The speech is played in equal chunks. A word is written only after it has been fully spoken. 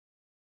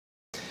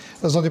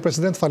Zoti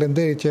President,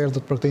 faleminderit që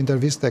erdhët për këtë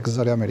intervistë tek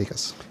Zëri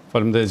Amerikës.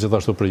 Faleminderit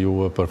gjithashtu për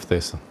ju për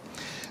ftesën.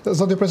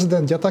 Zoti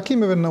President, gjatë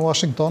takimeve në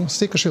Uashington,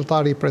 si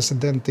këshilltari i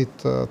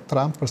Presidentit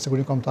Trump për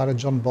Sigurinë Kombëtare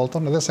John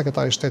Bolton edhe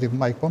sekretari i Shtetit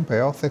Mike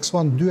Pompeo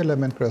theksuan dy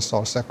element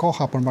kryesor, se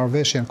koha për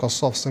marrëveshjen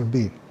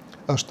Kosovë-Serbi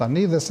është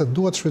tani dhe se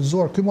duhet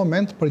shfrytzuar ky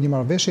moment për një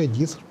marrëveshje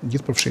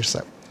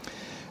gjithëpërfshirëse.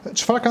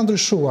 Çfarë ka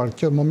ndryshuar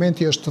që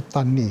momenti është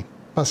tani?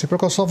 Pasi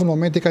për Kosovën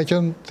momenti ka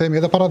qenë, themi,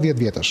 edhe para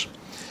 10 vjetësh.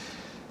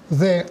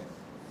 Dhe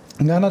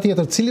nga ana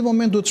tjetër, cili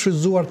moment duhet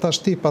shfrytzuar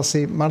tashti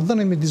pasi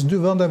marrëdhëniet midis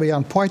dy vendeve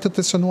janë po aq të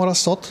tensionuara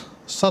sot,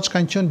 saç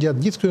kanë qenë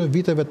gjatë gjithë këtyre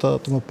viteve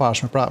të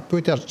mëparshme. Pra,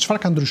 pyetja është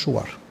çfarë ka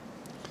ndryshuar?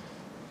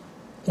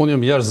 Unë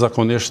jam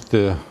jashtëzakonisht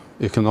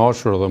i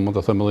kënaqur dhe mund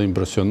të them edhe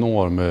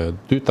impresionuar me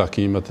dy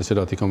takimet të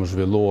cilat i kam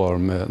zhvilluar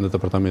në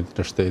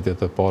Departamentin e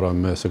Shtetit e para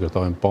me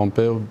sekretarin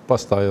Pompeo,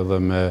 pastaj edhe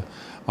me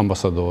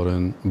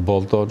ambasadorin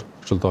Bolton,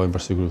 këshilltarin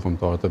për Sigurinë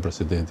Kombëtare të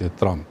Presidentit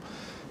Trump.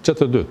 Që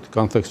të dytë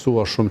kanë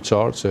theksuar shumë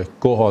qartë që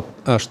koha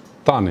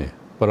është tani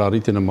për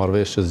arritjen e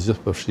marrëveshjes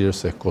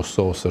gjithëpërfshirëse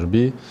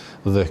Kosovë-Serbi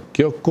dhe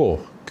kjo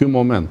kohë, ky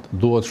moment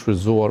duhet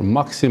shfrytzuar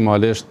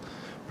maksimalisht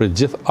për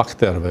gjithë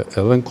akterëve,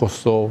 edhe në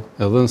Kosovë,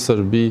 edhe në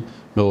Serbi,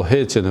 me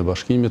udhëheqjen e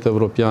Bashkimit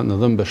Evropian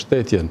dhe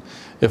mbështetjen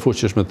e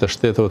fuqishme të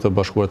Shteteve të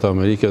Bashkuara të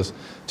Amerikës,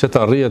 që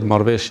të arrihet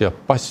marrëveshja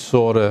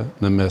paqësore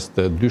në mes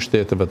të dy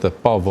shteteve të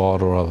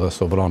pavarura dhe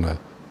sovrane.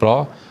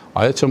 Pra,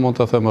 ajo që mund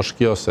të them është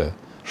kjo se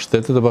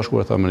Shtetet e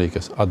Bashkuara të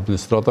Amerikës,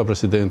 administrata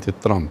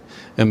Presidentit Trump,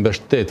 e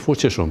mbështet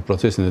fuqishëm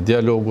procesin e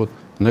dialogut,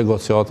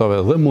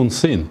 negociatave dhe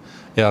mundësinë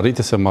e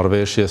arritjes së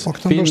marrëveshjes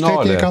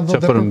finale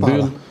që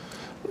përmbyll.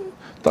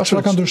 Tash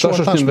është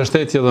një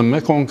mbështetje edhe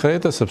më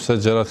konkrete sepse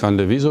gjërat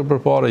kanë lëvizur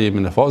përpara,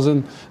 jemi në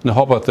fazën në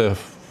hapat e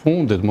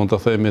fundit, mund të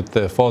themi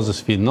të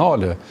fazës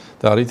finale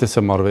të arritjes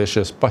së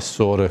marrëveshjes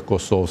paqësore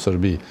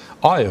Kosovë-Serbi.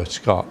 Ajo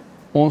çka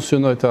unë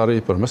synoj të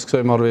arrijë përmes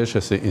kësaj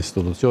marrëveshje si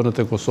institucionet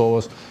e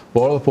Kosovës,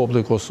 por edhe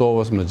populli i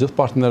Kosovës me gjithë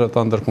partnerët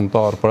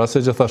ndërkombëtar, por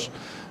asaj që thash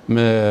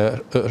me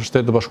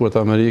Shtetet e Bashkuara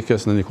të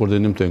Amerikës në një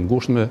koordinim të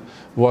ngushtë me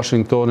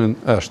Uashingtonin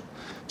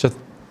është që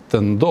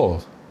të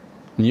ndodhë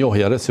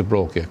njohja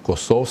reciproke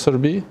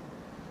Kosovë-Serbi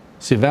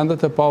si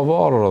vendet e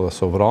pavarura dhe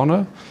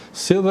sovrane,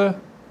 si dhe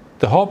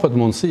të hapet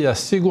mundësia e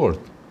sigurt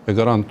e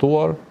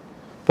garantuar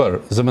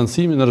për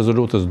zëvendësimin e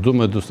rezolutës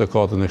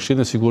 1244 në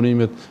Këshillin e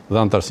Sigurimit dhe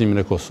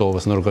antarësimin e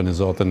Kosovës në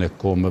Organizatën e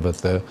Kombeve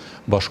të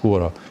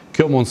Bashkuara.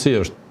 Kjo mundësi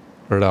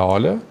është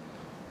reale,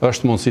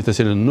 është mundësi të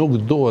cilën nuk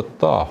duhet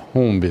ta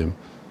humbim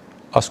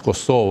as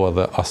Kosova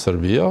dhe as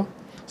Serbia,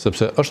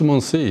 sepse është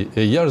mundësi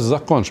e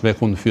jashtëzakonshme e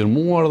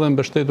konfirmuar dhe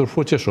mbështetur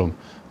fuqishëm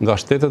nga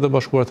Shtetet e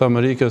Bashkuara të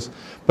Amerikës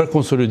për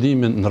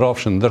konsolidimin në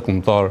rrafshin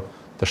ndërkombëtar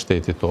të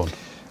shtetit tonë.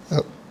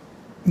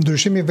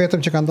 Ndryshimi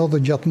vetëm që ka ndodhur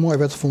gjatë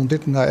muajve të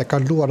fundit nga e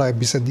kaluara e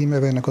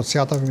bisedimeve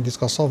negociatave midis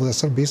Kosovës dhe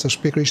Serbisë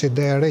është pikërisht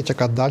ideja e re që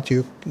ka dalë që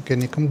ju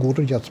keni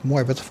këmbgurur gjatë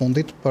muajve të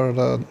fundit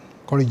për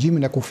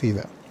korrigjimin e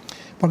kufive.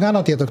 Por nga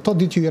ana tjetër, këto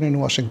ditë që jeni në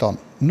Uashington,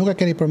 nuk e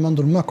keni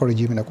përmendur më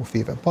korrigjimin e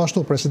kufive. Po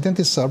ashtu,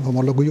 presidenti serb,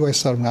 homologu juaj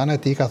serb nga ana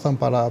e tij ka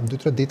thënë para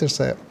 2-3 ditësh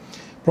se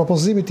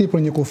propozimi i tij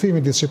për një kufi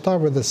midis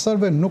shqiptarëve dhe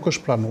serbëve nuk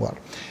është pranuar.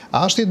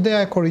 A është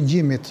ideja e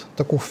korrigjimit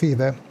të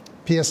kufive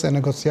pjesë e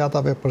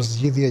negociatave për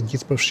zgjidhje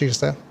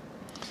gjithëpërfshirëse?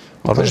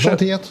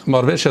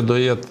 Marrëveshja do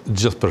jetë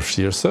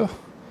gjithëpërfshirëse,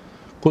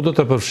 ku do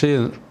të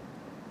përfshihen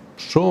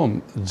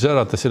shumë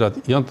gjëra të cilat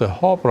janë të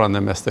hapura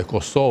në mes të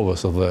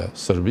Kosovës dhe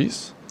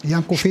Serbisë.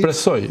 Janë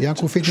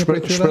kufit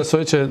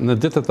Shpresoj që në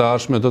ditët e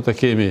ardhshme do të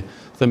kemi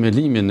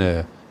themelimin e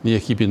një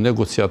ekipi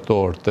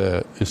negociator të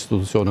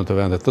institucionet të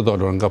vendet të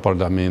dalur nga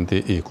parlamenti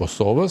i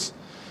Kosovës.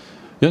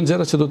 Janë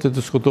gjëra që do të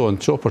diskutohen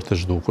qoftë për të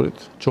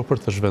zhdukurit, qoftë për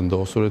të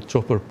zhvendosurit,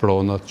 qoftë për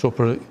pronat, qoftë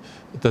për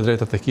të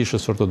drejtat e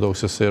kishës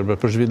ortodokse serbe,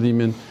 për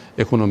zhvillimin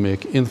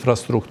ekonomik,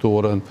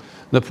 infrastrukturën,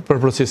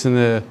 për procesin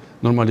e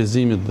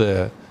normalizimit dhe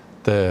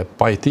të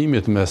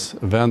pajtimit mes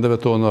vendeve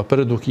tona,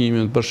 për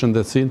edukimin, për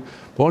shëndetësinë,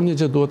 por një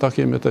gjë duhet ta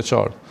kemi të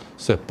qartë,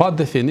 se pa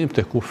definim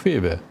të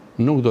kufive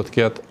nuk do të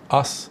ketë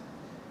as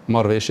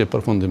marrëveshje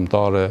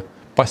përfundimtare,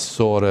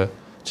 paqësore,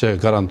 që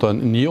garanton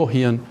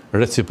njohjen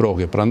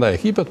reciproke. Prandaj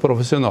ekipet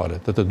profesionale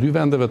të të dy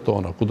vendeve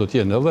tona, ku do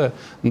të jenë edhe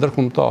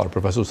ndërkombëtar,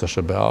 përfaqësues të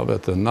SBA-ve,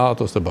 të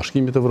NATO-s, të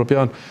Bashkimit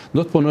Evropian,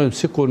 do të punojmë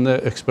sikur në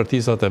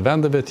ekspertizat e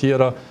vendeve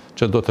tjera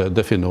që do të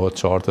definohet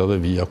qartë edhe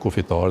vija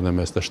kufitare në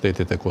mes të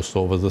shtetit e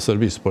Kosovës dhe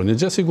Serbisë. Por një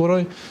gjë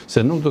siguroj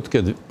se nuk do të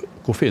ketë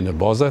kufi në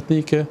baza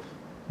etnike,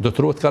 do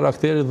të ruhet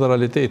karakteri dhe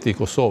realiteti i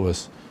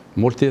Kosovës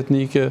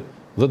multietnike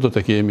dhe do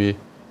të kemi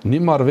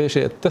një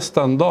marrëveshje të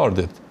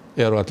standardit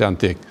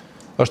euroatlantik.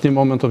 Është një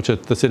momentum që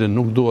të cilin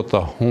nuk duhet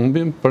ta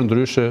humbim,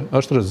 përndryshe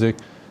është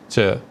rrezik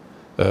që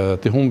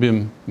të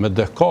humbim me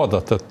dekada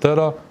të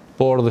tëra,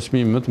 por dhe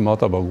çmimi më të madh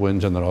ta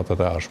paguajnë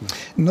gjeneratat e ardhshme.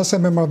 Nëse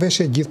me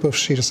marrëveshje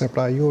gjithëpërfshirëse,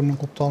 pra ju nuk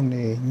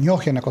kuptoni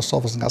njohjen e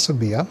Kosovës nga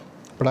Serbia,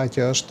 pra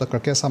që është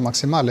kërkesa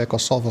maksimale e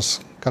Kosovës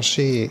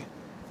karshi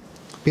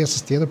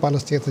pjesës tjetër,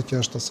 palës tjetër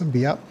që është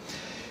Serbia,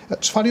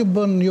 çfarë ju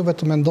bën juve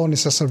të mendoni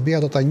se Serbia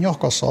do ta njohë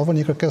Kosovën,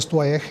 një kërkesë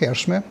tuaj e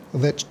hershme,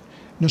 dhe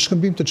në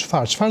shkëmbim të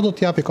çfarë? Çfarë do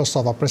t'japi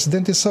Kosova?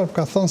 Presidenti serb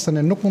ka thënë se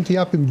ne nuk mund të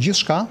japim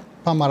gjithçka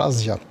pa marrë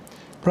asgjë.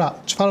 Pra,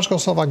 çfarë është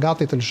Kosova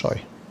gati të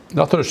lëshojë?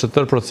 Natyrisht,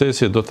 tërë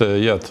procesi do të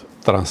jetë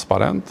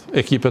transparent.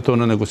 Ekipet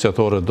tonë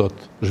negociatore do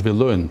të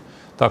zhvillojnë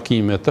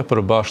takime të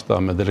përbashkëta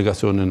me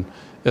delegacionin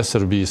e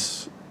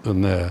Serbisë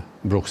në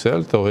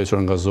Bruksel, të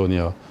udhëhequr nga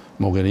zonja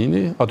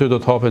Mogherini. Aty do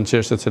të hapen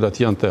çështjet cilat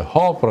janë të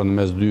hapura në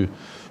mes dy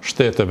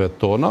shteteve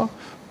tona,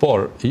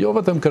 por jo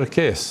vetëm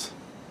kërkesë,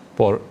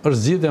 por është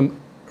zgjidhje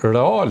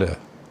reale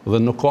dhe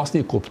nuk ka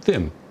asnjë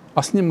kuptim,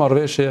 asnjë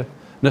marrëveshje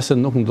nëse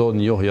nuk ndodh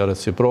njohja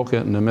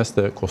reciproke në mes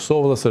të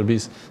Kosovës dhe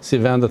Serbisë si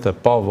vendet e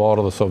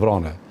pavarur dhe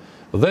sovrane.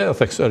 Dhe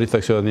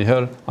ritheksoj një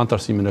herë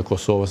antarësimin e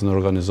Kosovës në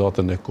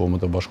Organizatën e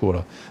Kombëve të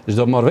Bashkuara.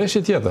 Çdo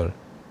marrëveshje tjetër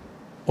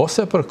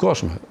ose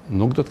përkohshme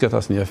nuk do të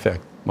ketë asnjë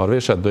efekt.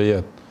 Marrëveshja do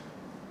jetë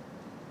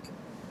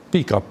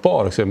pika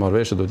parë kësaj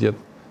marrëveshje do të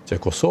jetë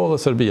që Kosova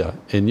dhe Serbia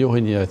e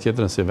njohin një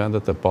tjetrën si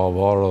vendet e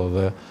pavarura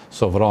dhe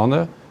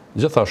sovrane,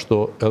 gjithashtu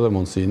edhe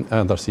mundësinë e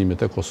antarësimit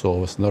e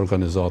Kosovës në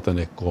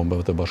Organizatën e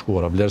Kombëve të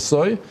Bashkuara.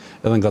 Vlerësoj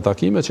edhe nga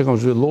takimet që kam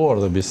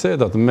zhvilluar dhe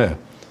bisedat me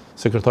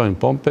sekretarin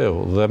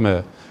Pompeo dhe me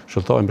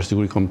këshilltarin për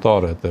Sigurinë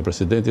Kombëtare të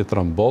Presidentit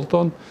John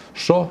Bolton,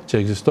 shoh që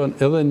ekziston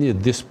edhe një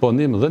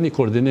disponim dhe një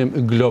koordinim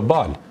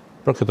global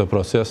për këtë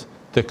proces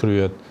të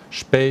kryet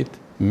shpejt,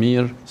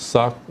 mirë,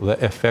 sakt dhe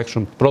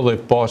efektshëm, prodhoj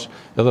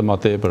paqë edhe më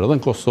tepër edhe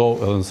në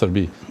Kosovë edhe në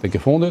Serbi. Tek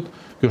e fundit,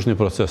 ky është një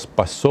proces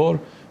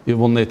paqësor i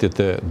vullnetit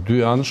të dy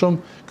anshëm.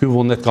 Ky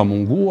vullnet ka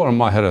munguar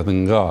më herët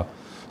nga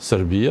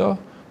Serbia,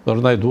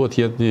 ndaj duhet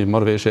jetë një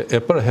marrëveshje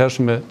e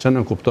përhershme që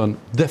nënkupton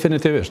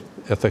definitivisht,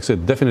 e theksoj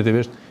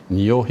definitivisht,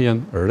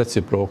 njohjen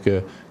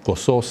reciproke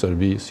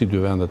Kosovë-Serbi si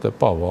dy vendet e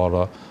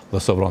pavarura dhe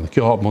sovrane.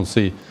 Kjo hap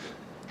mundësi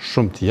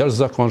shumë të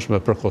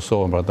jashtëzakonshme për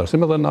Kosovën për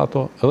antarësim edhe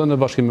NATO, edhe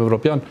në Bashkimin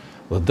Evropian,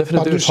 dhe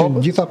definitivisht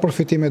hap gjitha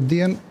përfitimet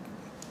dihen.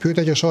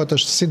 Pyetja që shohet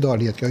është si do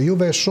arrihet kjo.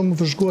 Juve shumë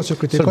vëzhguar që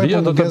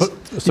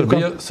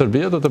kritikojnë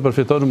Serbia do të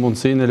përfitojë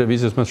mundësinë e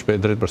lëvizjes më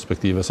shpejt drejt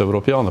perspektivës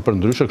evropiane.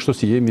 Përndryshe kështu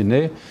si jemi ne,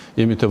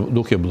 jemi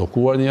duke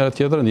bllokuar njëra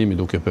tjetrën, jemi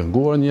duke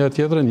penguar njëra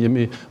tjetrën,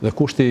 jemi dhe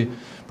kushti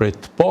prej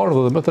të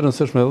parë dhe më të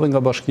rëndësishme edhe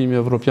nga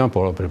Bashkimi Evropian,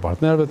 por për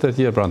partnerëve të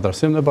tjerë, për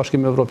antarësimin e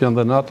Bashkimit Evropian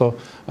dhe NATO,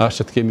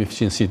 është që të kemi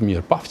fëqinësi të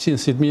mirë. Pa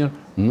fëqinësi të mirë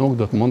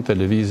nuk do të mund të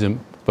lëvizim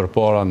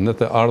përpara në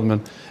të ardhmen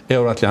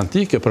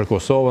euroatlantike për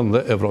Kosovën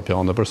dhe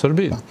evropiane për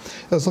Serbinë.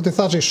 Zoti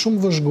Thaçi, shumë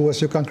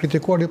vëzhgues ju kanë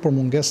kritikuar për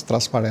mungesë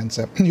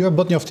transparence. Ju e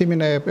bët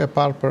njoftimin e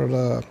parë për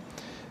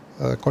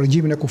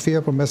korrigjimin e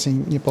kufive përmes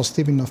një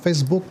postimi në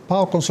Facebook,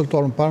 pa u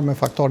konsultuar më parë me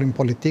faktorin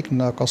politik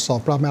në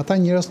Kosovë. Pra me ata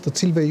njerëz të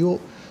cilëve ju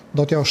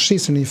do t'ja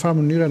ushisin në një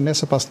farë mënyrë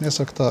nesër pas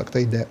nesër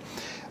këtë ide.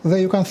 Dhe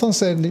ju kanë thënë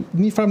se në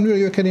një farë mënyrë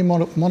ju e keni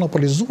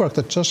monopolizuar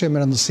këtë çështje me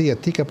rëndësi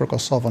etike për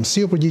Kosovën.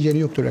 Si ju përgjigjeni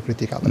ju këtyre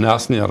kritikave? Në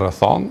asnjë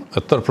rrethon,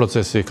 tërë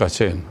procesi ka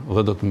qenë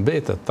dhe do të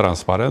mbetet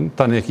transparent.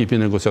 Tani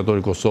ekipi negociator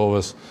i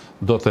Kosovës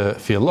do të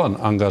fillon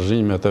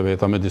angazhimet e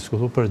veta me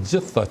diskutu për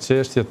gjitha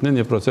çështjet në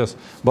një proces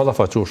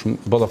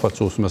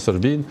ballafaqus me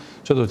Serbinë,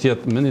 që do të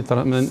jetë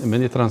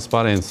me një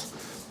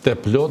transparencë të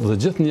plot dhe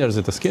gjithë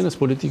njerëzit e skenës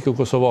politike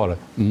kosovare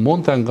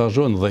mund të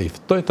angazhohen dhe i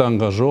ftoj të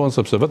angazhohen,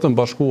 sepse vetëm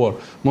bashkuar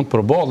mund të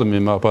përballemi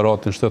me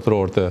aparatin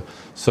shtetëror të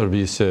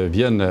Serbisë që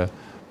vjen në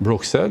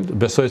Bruksel.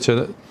 Besoj që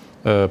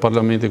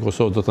Parlamenti i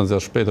Kosovës do të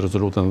nxjerrë shpejt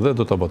rezolutën dhe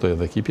do ta botojë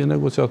edhe ekipi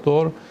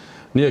negociator.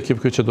 Një ekip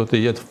që do të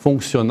jetë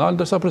funksional,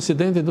 ndërsa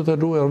presidenti do të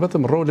luajë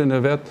vetëm rolin e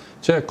vet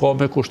që ka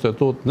me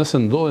kushtetut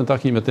nëse ndodhin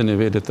takimet e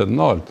nivelit të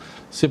lartë.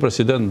 Si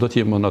president do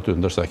të jemi aty,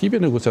 ndërsa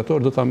ekipi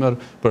negociator do ta merr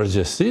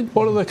përgjegjësinë,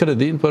 por edhe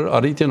kredin për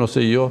arritjen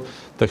ose jo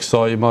të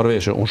kësaj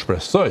marrëveshje. Unë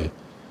shpresoj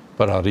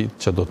për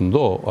që do të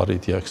ndodhë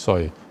arritja e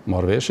kësaj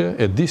marrëveshje,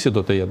 e di si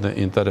do të jetë në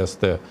interes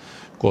të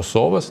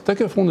Kosovës.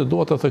 Tek e fundit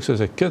dua të theksoj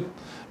se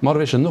këtë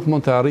marrëveshje nuk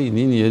mund të arrijë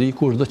një njeri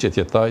kush do të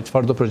jetaj,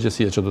 çfarë do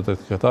përgjegjësie që do të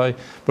ketaj,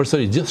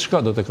 përsëri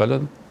gjithçka do të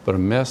kalon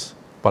përmes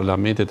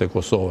Parlamentit e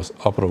Kosovës,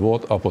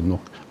 aprovohet apo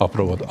nuk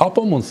aprovohet,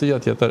 apo mundësia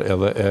tjetër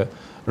edhe e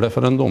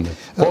referendumit.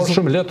 Por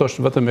shumë lehtë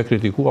është vetëm me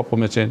kritiku apo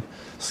me qenë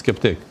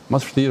skeptik.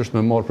 Më vështirë është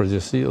me marrë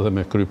përgjegjësi dhe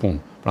me kry punë.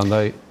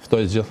 Prandaj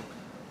ftoj gjithë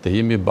të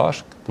jemi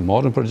bashkë, të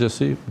marrim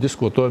përgjegjësi,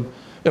 diskutojmë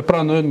e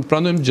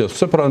pranojmë gjithë.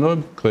 Se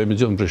pranojmë, kthehemi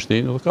gjithë në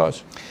Prishtinë dhe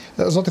kaq.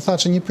 Zoti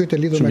Thaçi, një pyetje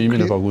lidhur me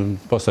çmimin e paguajmë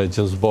pastaj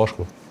gjithë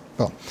bashku.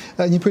 Po.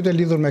 Një pyetje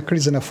lidhur me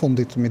krizën e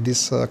fundit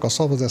midis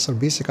Kosovës dhe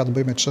Serbisë ka të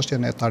bëjë me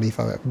çështjen e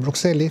tarifave.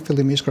 Brukseli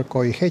fillimisht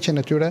kërkoi heqjen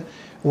e tyre,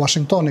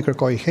 Uashingtoni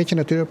kërkoi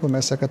heqjen e tyre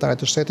përmes sekretarit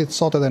të shtetit,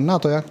 sot edhe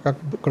NATO-ja ka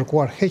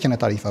kërkuar heqjen e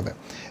tarifave.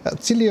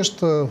 Cili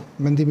është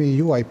mendimi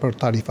juaj për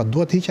tarifat?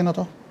 Duhet hiqen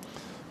ato?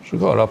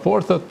 Shiko,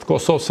 raportet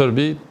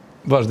Kosovë-Serbi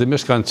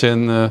vazhdimisht kanë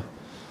qenë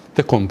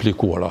të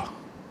komplikuara,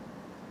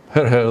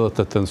 herë dhe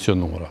të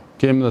tensionuara.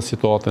 Kemi dhe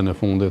situatën e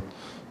fundit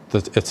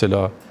e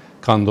cila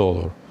ka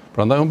ndodhur.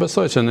 Prandaj unë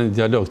besoj që në një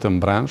dialog të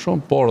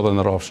mbrëmshëm, por edhe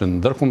në rrafshin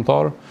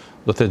ndërkombëtar,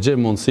 do të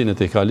gjejmë mundësinë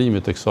të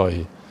kalimit të kësaj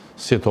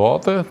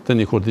situate, të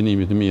një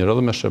koordinimi të mirë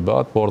edhe me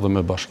SHBA-t, por edhe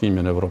me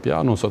Bashkimin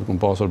Evropian. Unë sot kam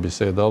pasur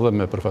biseda edhe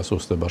me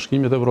përfaqësues të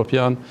Bashkimit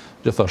Evropian,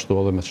 gjithashtu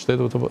edhe me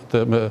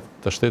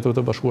Shteteve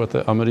të Bashkuara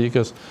të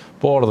Amerikës,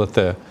 por edhe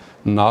të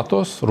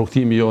NATO-s,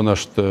 rrugtimi jonë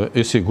është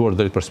i sigurt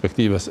drejt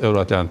perspektivës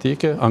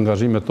euroatlantike,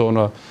 angazhimet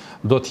tona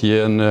do të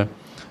jenë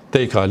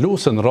të i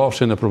kaluese në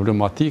rrafshin e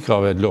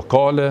problematikave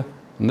lokale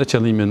në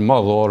qëllimin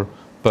madhor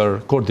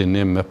për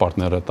koordinim me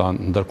partnerët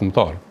tanë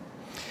ndërkombëtar.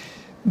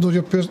 Do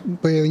t'ju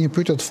bëj një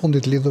pyetje të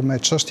fundit lidhur me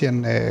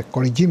çështjen e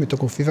korrigjimit të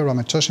kufive,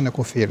 me çështjen e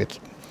kufirit.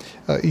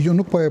 Ju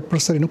nuk po e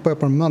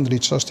përmendni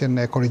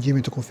çështjen e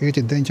korrigjimit të kufirit,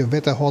 idenë që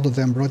vetë hodhët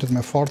dhe mbrojtët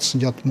me forcë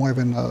gjatë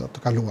muajve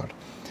të kaluar.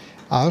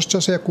 A është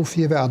çështja e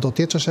kufive, a do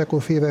të jetë çështja e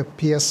kufive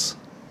pjesë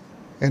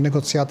e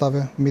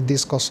negociatave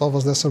midis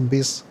Kosovës dhe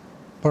Serbisë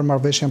për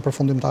marrëveshjen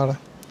përfundimtare?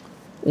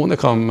 Unë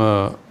kam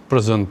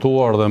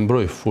prezantuar dhe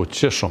mbroj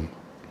fuqishëm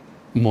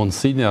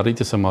mundësinë e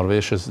arritjes së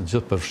marrëveshjes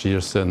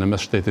gjithëpërfshirëse në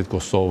mes shtetit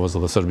Kosovës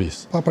dhe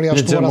Serbisë. Pa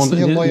përjashtuar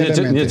asnjë lloj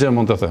elementi. Një gjë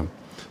mund të them,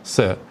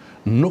 se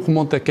nuk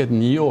mund të ketë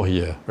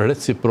njohje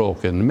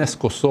reciproke në mes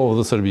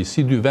Kosovës dhe Serbisë,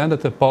 si dy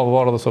vendet e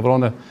pavarura dhe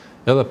sovrane,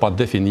 edhe pa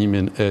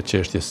definimin e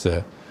çështjes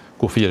së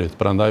kufirit.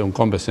 Prandaj unë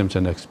kam besim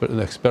që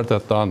në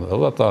ekspertët tanë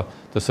edhe ata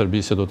të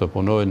Serbisë do të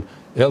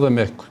punojnë edhe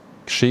me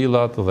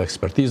këshillat dhe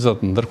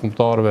ekspertizat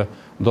ndërkombëtarëve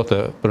do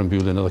të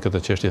përmbyllin edhe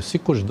këtë çështje si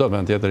kushdo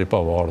vend tjetër i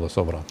pavarur dhe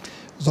sovran.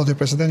 Zoti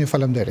Presidenti,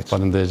 faleminderit.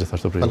 Faleminderit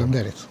gjithashtu për ju.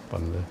 Faleminderit.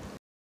 Faleminderit.